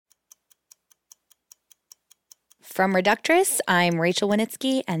From Reductress, I'm Rachel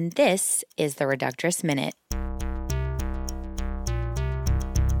Winitsky, and this is the Reductress Minute.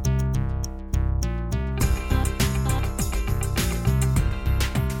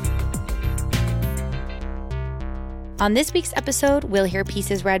 On this week's episode, we'll hear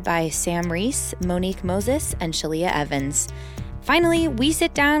pieces read by Sam Reese, Monique Moses, and Shalia Evans. Finally, we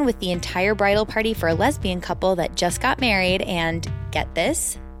sit down with the entire bridal party for a lesbian couple that just got married, and get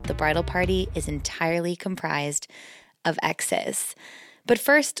this, the bridal party is entirely comprised of exes. But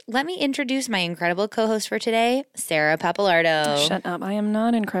first, let me introduce my incredible co-host for today, Sarah Pappalardo. Shut up, I am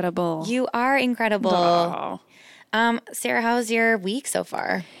not incredible. You are incredible. No. Sarah, how's your week so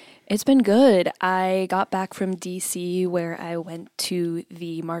far? It's been good. I got back from D.C. where I went to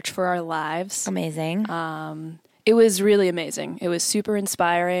the March for Our Lives. Amazing. It was really amazing. It was super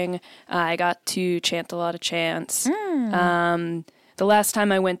inspiring. I got to chant a lot of chants. The last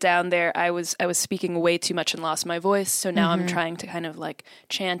time I went down there, I was speaking way too much and lost my voice. So now I'm trying to kind of like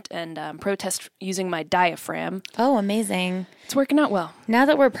chant and protest using my diaphragm. Oh, amazing. It's working out well. Now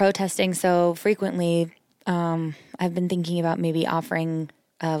that we're protesting so frequently, I've been thinking about maybe offering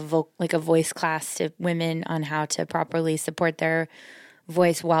a voice class to women on how to properly support their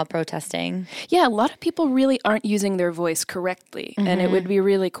voice while protesting. Yeah, a lot of people really aren't using their voice correctly. And it would be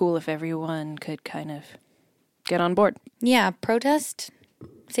really cool if everyone could kind of get on board. Yeah, protest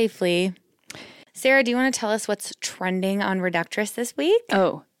safely. Sarah, do you want to tell us what's trending on Reductress this week?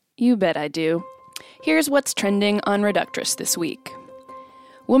 Oh, you bet I do. Here's what's trending on Reductress this week.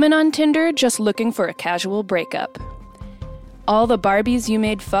 Woman on Tinder just looking for a casual breakup. All the Barbies you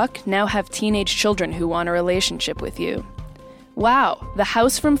made fuck now have teenage children who want a relationship with you. Wow, the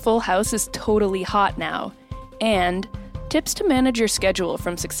house from Full House is totally hot now. And tips to manage your schedule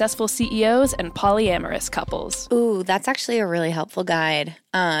from successful CEOs and polyamorous couples. Ooh, that's actually a really helpful guide.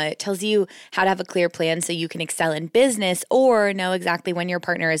 It tells you how to have a clear plan so you can excel in business or know exactly when your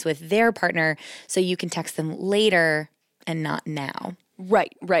partner is with their partner so you can text them later and not now.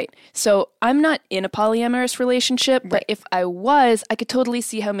 Right. So I'm not in a polyamorous relationship, but if I was, I could totally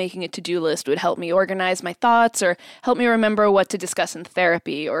see how making a to-do list would help me organize my thoughts or help me remember what to discuss in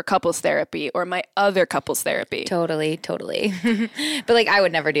therapy or couples therapy or my other couples therapy. Totally. But I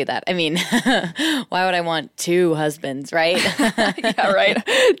would never do that. I mean, why would I want two husbands, right? Yeah, right.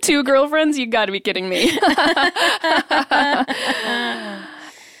 2 girlfriends? You gotta be kidding me.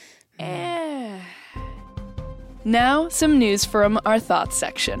 Now, some news from our thoughts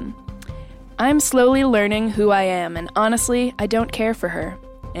section. I'm slowly learning who I am, and honestly, I don't care for her.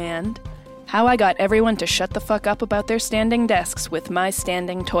 And how I got everyone to shut the fuck up about their standing desks with my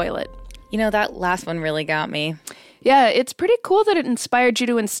standing toilet. You know, that last one really got me. Yeah, it's pretty cool that it inspired you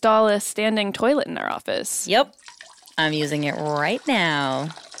to install a standing toilet in our office. Yep. I'm using it right now.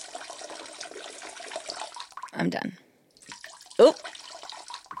 I'm done. Oh.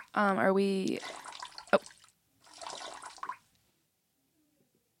 Are we...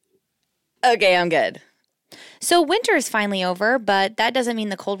 Okay, I'm good. So winter is finally over, but that doesn't mean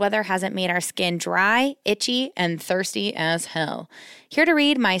the cold weather hasn't made our skin dry, itchy, and thirsty as hell. Here to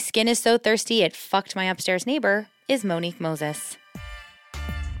read My Skin is So Thirsty It Fucked My Upstairs Neighbor is Monique Moses.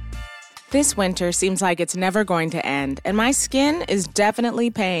 This winter seems like it's never going to end, and my skin is definitely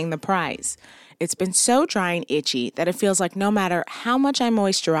paying the price. It's been so dry and itchy that it feels like no matter how much I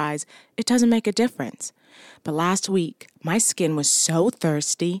moisturize, it doesn't make a difference. But last week, my skin was so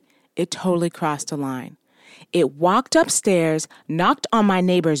thirsty, it totally crossed a line. It walked upstairs, knocked on my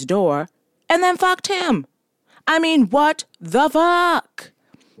neighbor's door, and then fucked him. I mean, what the fuck?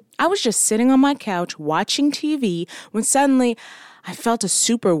 I was just sitting on my couch watching TV when suddenly I felt a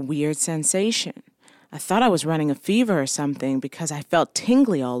super weird sensation. I thought I was running a fever or something because I felt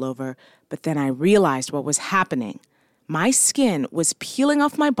tingly all over, but then I realized what was happening. My skin was peeling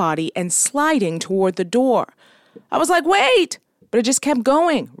off my body and sliding toward the door. I was like, wait! But it just kept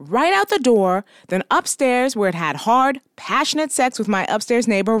going, right out the door, then upstairs where it had hard, passionate sex with my upstairs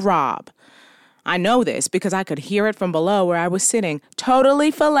neighbor, Rob. I know this because I could hear it from below where I was sitting,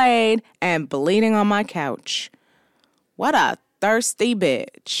 totally filleted and bleeding on my couch. What a thirsty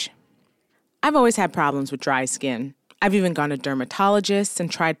bitch. I've always had problems with dry skin. I've even gone to dermatologists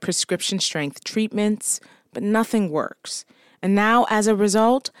and tried prescription strength treatments, but nothing works. And now, as a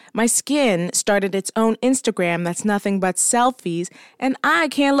result, my skin started its own Instagram that's nothing but selfies, and I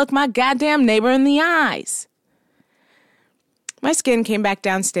can't look my goddamn neighbor in the eyes. My skin came back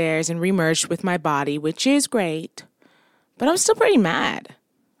downstairs and remerged with my body, which is great. But I'm still pretty mad.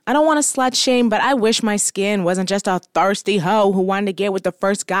 I don't want to slut shame, but I wish my skin wasn't just a thirsty hoe who wanted to get with the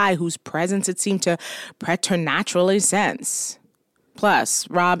first guy whose presence it seemed to preternaturally sense. Plus,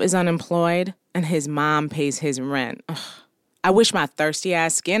 Rob is unemployed, And his mom pays his rent. Ugh. I wish my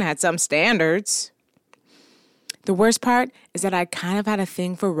thirsty-ass skin had some standards. The worst part is that I kind of had a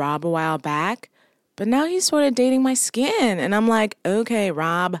thing for Rob a while back, but now he's sort of dating my skin, and I'm like, okay,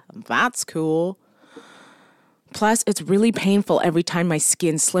 Rob, that's cool. Plus, it's really painful every time my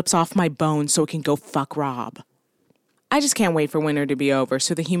skin slips off my bones so it can go fuck Rob. I just can't wait for winter to be over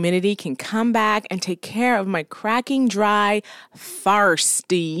so the humidity can come back and take care of my cracking, dry,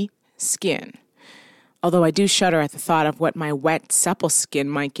 thirsty skin. Although I do shudder at the thought of what my wet, supple skin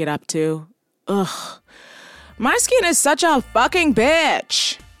might get up to. Ugh. My skin is such a fucking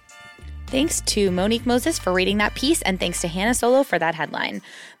bitch. Thanks to Monique Moses for reading that piece, and thanks to Hannah Solo for that headline.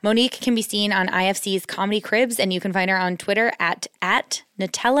 Monique can be seen on IFC's Comedy Cribs, and you can find her on Twitter at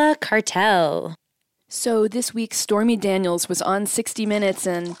Nutella Cartel. So this week, Stormy Daniels was on 60 Minutes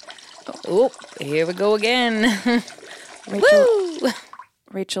and... Oh, here we go again.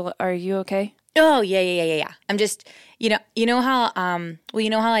 Rachel, are you okay? Oh, yeah. I'm just, you know how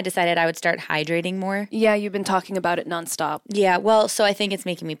I decided I would start hydrating more? Yeah, you've been talking about it nonstop. Yeah, well, so I think it's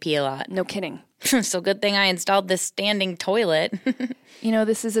making me pee a lot. No kidding. So good thing I installed this standing toilet.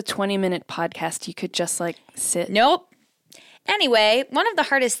 This is a 20-minute podcast. You could just, sit. Nope. Anyway, one of the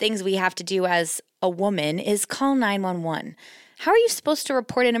hardest things we have to do as a woman is call 911. How are you supposed to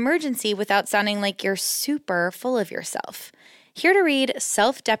report an emergency without sounding like you're super full of yourself? Here to read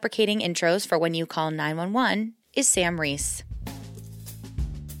self-deprecating intros for when you call 911 is Sam Reese.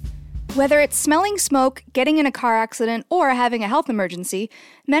 Whether it's smelling smoke, getting in a car accident, or having a health emergency,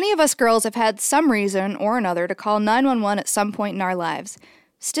 many of us girls have had some reason or another to call 911 at some point in our lives.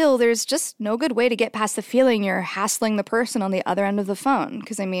 Still, there's just no good way to get past the feeling you're hassling the person on the other end of the phone.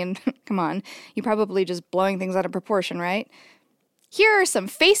 Because, come on, you're probably just blowing things out of proportion, right? Here are some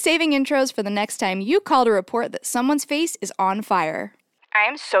face-saving intros for the next time you call to report that someone's face is on fire. I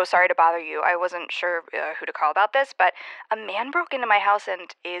am so sorry to bother you. I wasn't sure who to call about this, but a man broke into my house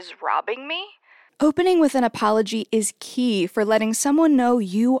and is robbing me. Opening with an apology is key for letting someone know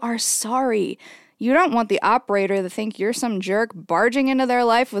you are sorry. You don't want the operator to think you're some jerk barging into their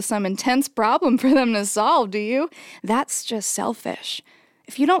life with some intense problem for them to solve, do you? That's just selfish.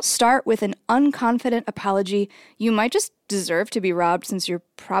 If you don't start with an unconfident apology, you might just deserve to be robbed since you're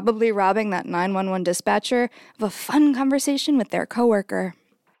probably robbing that 911 dispatcher of a fun conversation with their coworker.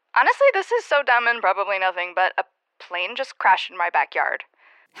 Honestly, this is so dumb and probably nothing, but a plane just crashed in my backyard.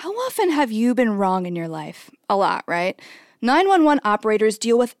 How often have you been wrong in your life? A lot, right? 911 operators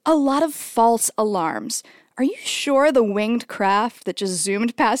deal with a lot of false alarms. Are you sure the winged craft that just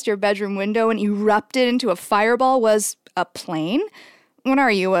zoomed past your bedroom window and erupted into a fireball was a plane? What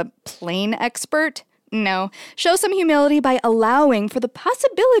are you, a plane expert? No. Show some humility by allowing for the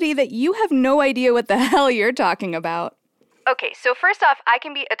possibility that you have no idea what the hell you're talking about. Okay, so first off, I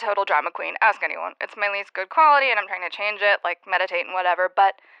can be a total drama queen. Ask anyone. It's my least good quality and I'm trying to change it, meditate and whatever,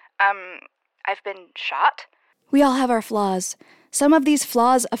 but, I've been shot. We all have our flaws. Some of these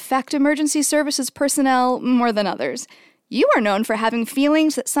flaws affect emergency services personnel more than others. You are known for having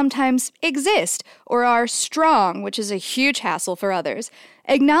feelings that sometimes exist or are strong, which is a huge hassle for others.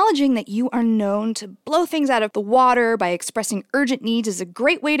 Acknowledging that you are known to blow things out of the water by expressing urgent needs is a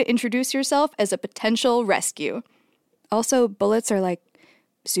great way to introduce yourself as a potential rescue. Also, bullets are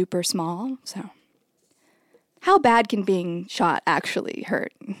super small, so. How bad can being shot actually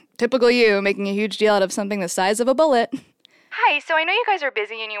hurt? Typical you, making a huge deal out of something the size of a bullet. Hi, so I know you guys are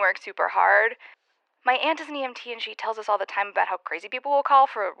busy and you work super hard. My aunt is an EMT and she tells us all the time about how crazy people will call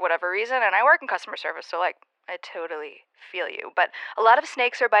for whatever reason, and I work in customer service, so I totally feel you. But a lot of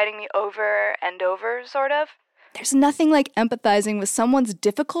snakes are biting me over and over, sort of. There's nothing like empathizing with someone's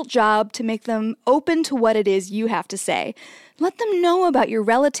difficult job to make them open to what it is you have to say. Let them know about your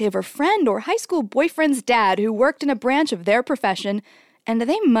relative or friend or high school boyfriend's dad who worked in a branch of their profession, and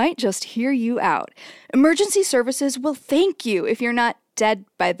they might just hear you out. Emergency services will thank you if you're not dead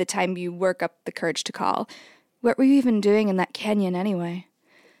by the time you work up the courage to call. What were you even doing in that canyon anyway?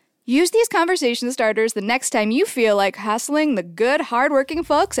 Use these conversation starters the next time you feel like hassling the good, hardworking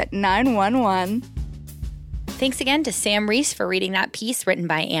folks at 911. Thanks again to Sam Reese for reading that piece written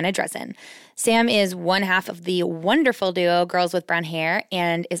by Anna Drezen. Sam is one half of the wonderful duo Girls with Brown Hair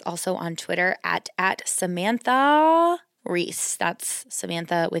and is also on Twitter at Samantha Reese. That's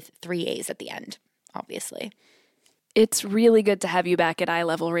Samantha with 3 A's at the end, obviously. It's really good to have you back at eye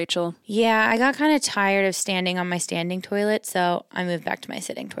level, Rachel. Yeah, I got kind of tired of standing on my standing toilet, so I moved back to my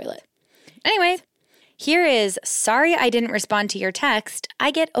sitting toilet. Anyway, here is Sorry I Didn't Respond to Your Text.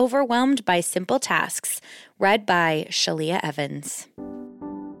 I Get Overwhelmed by Simple Tasks, read by Shalia Evans.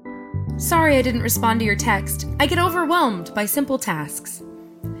 Sorry I didn't respond to your text. I get overwhelmed by simple tasks.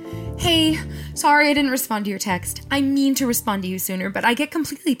 Hey, sorry I didn't respond to your text. I mean to respond to you sooner, but I get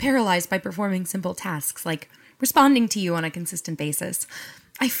completely paralyzed by performing simple tasks like responding to you on a consistent basis.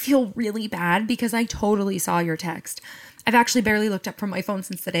 I feel really bad because I totally saw your text. I've actually barely looked up from my phone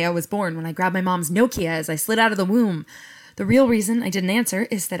since the day I was born when I grabbed my mom's Nokia as I slid out of the womb. The real reason I didn't answer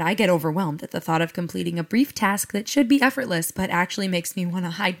is that I get overwhelmed at the thought of completing a brief task that should be effortless but actually makes me want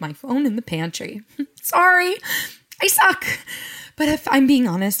to hide my phone in the pantry. Sorry, I suck. But if I'm being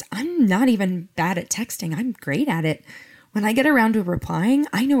honest, I'm not even bad at texting. I'm great at it. When I get around to replying,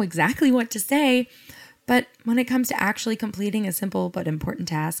 I know exactly what to say. But when it comes to actually completing a simple but important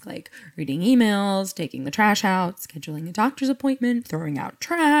task like reading emails, taking the trash out, scheduling a doctor's appointment, throwing out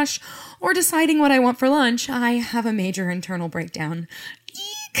trash, or deciding what I want for lunch, I have a major internal breakdown.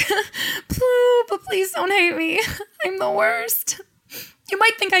 Eek! But please don't hate me. I'm the worst. You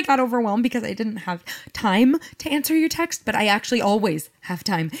might think I got overwhelmed because I didn't have time to answer your text, but I actually always have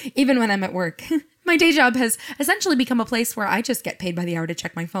time, even when I'm at work. My day job has essentially become a place where I just get paid by the hour to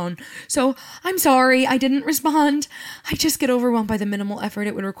check my phone. So I'm sorry I didn't respond. I just get overwhelmed by the minimal effort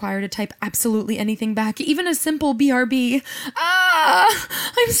it would require to type absolutely anything back, even a simple BRB.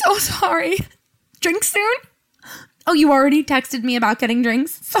 I'm so sorry. Drink soon? Oh, you already texted me about getting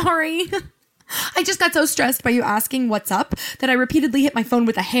drinks? Sorry. I just got so stressed by you asking what's up that I repeatedly hit my phone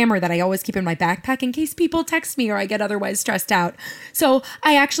with a hammer that I always keep in my backpack in case people text me or I get otherwise stressed out. So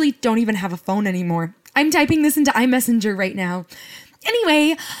I actually don't even have a phone anymore. I'm typing this into iMessenger right now.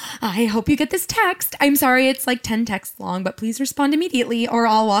 Anyway, I hope you get this text. I'm sorry it's like 10 texts long, but please respond immediately or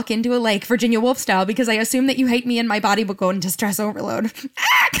I'll walk into a lake, Virginia Woolf style, because I assume that you hate me and my body will go into stress overload.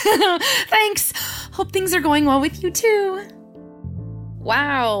 Thanks. Hope things are going well with you too.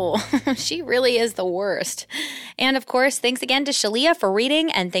 Wow, she really is the worst. And of course, thanks again to Shalia for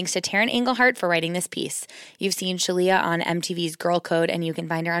reading, and thanks to Taryn Engelhart for writing this piece. You've seen Shalia on MTV's Girl Code, and you can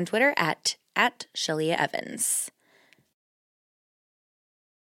find her on Twitter at Shalia Evans.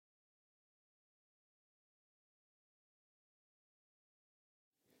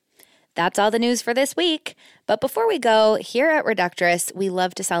 That's all the news for this week. But before we go, here at Reductress, we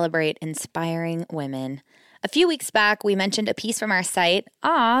love to celebrate inspiring women. A few weeks back, we mentioned a piece from our site,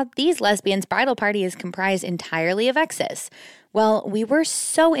 These Lesbians' Bridal Party is comprised entirely of exes. Well, we were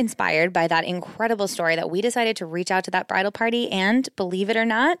so inspired by that incredible story that we decided to reach out to that bridal party, and believe it or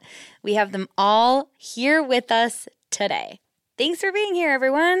not, we have them all here with us today. Thanks for being here,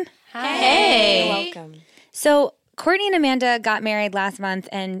 everyone. Hi. Hey. Welcome. So, Courtney and Amanda got married last month,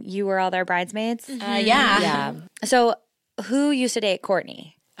 and you were all their bridesmaids? Yeah. So, who used to date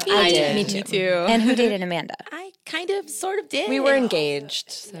Courtney? I did. Me too. And who dated Amanda? I kind of, sort of did. We were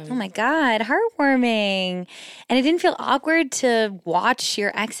engaged. So. Oh my God, heartwarming. And it didn't feel awkward to watch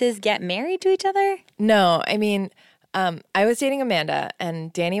your exes get married to each other? No, I mean, I was dating Amanda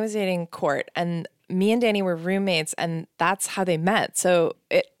and Danny was dating Court, and me and Danny were roommates, and that's how they met. So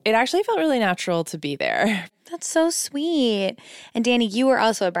it actually felt really natural to be there. That's so sweet. And Danny, you were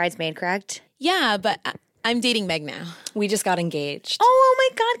also a bridesmaid, correct? Yeah, but I'm dating Meg now. We just got engaged. Oh my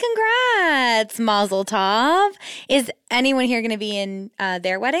God, congrats. Mazel tov. Is anyone here going to be in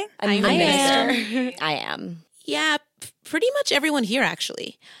their wedding? I am. I am. Yeah, pretty much everyone here,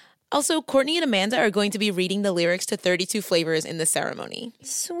 actually. Also, Courtney and Amanda are going to be reading the lyrics to 32 Flavors in the ceremony.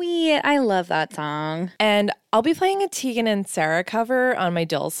 Sweet. I love that song. And I'll be playing a Tegan and Sarah cover on my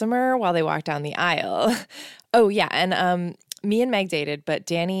dulcimer while they walk down the aisle. Oh, yeah, and me and Meg dated, but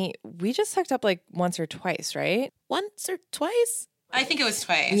Danny, we just hooked up like once or twice, right? Once or twice? I think it was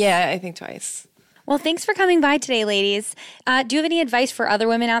twice. Yeah, I think twice. Well, thanks for coming by today, ladies. Do you have any advice for other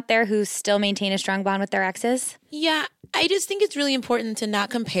women out there who still maintain a strong bond with their exes? Yeah, I just think it's really important to not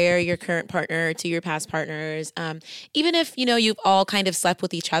compare your current partner to your past partners. Even if, you've all kind of slept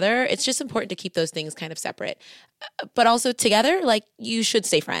with each other, it's just important to keep those things kind of separate. But also together, you should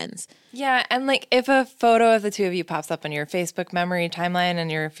stay friends. Yeah, and if a photo of the two of you pops up on your Facebook memory timeline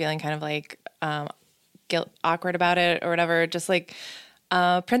and you're feeling kind of awkward about it or whatever, just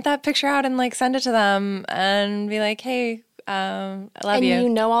print that picture out and send it to them and be like, hey, I love you. And you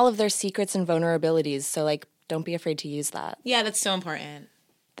know all of their secrets and vulnerabilities, so don't be afraid to use that. Yeah, that's so important.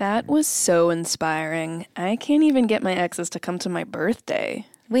 That was so inspiring. I can't even get my exes to come to my birthday.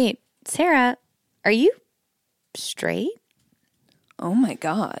 Wait, Sarah, are you straight? Oh my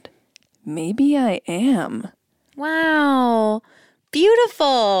God. Maybe I am. Wow.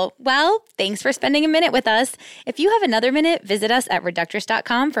 Beautiful. Well, thanks for spending a minute with us. If you have another minute, visit us at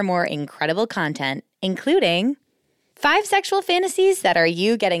Reductress.com for more incredible content, including 5 sexual fantasies that are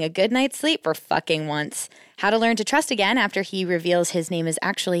you getting a good night's sleep for fucking once, how to learn to trust again after he reveals his name is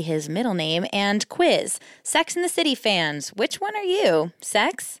actually his middle name, and quiz, Sex and the City fans, which one are you,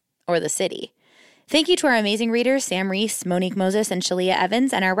 sex or the city. Thank you to our amazing readers, Sam Reese, Monique Moses, and Shalia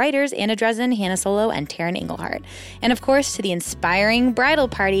Evans, and our writers, Anna Dresden, Hannah Solo, and Taryn Englehart. And of course, to the inspiring bridal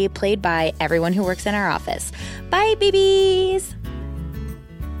party played by everyone who works in our office. Bye, babies!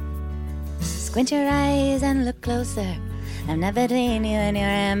 Squint your eyes and look closer. I'm not between you and your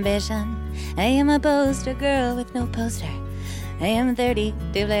ambition. I am a poster girl with no poster. I am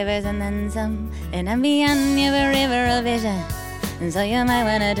 32 flavors and then some, and I'm beyond your peripheral vision. And so you might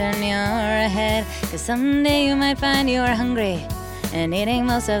want to turn your head, 'cause someday you might find you're hungry and eating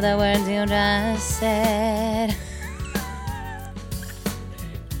most of the words you just said.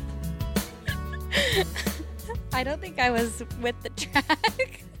 I don't think I was with the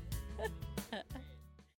track.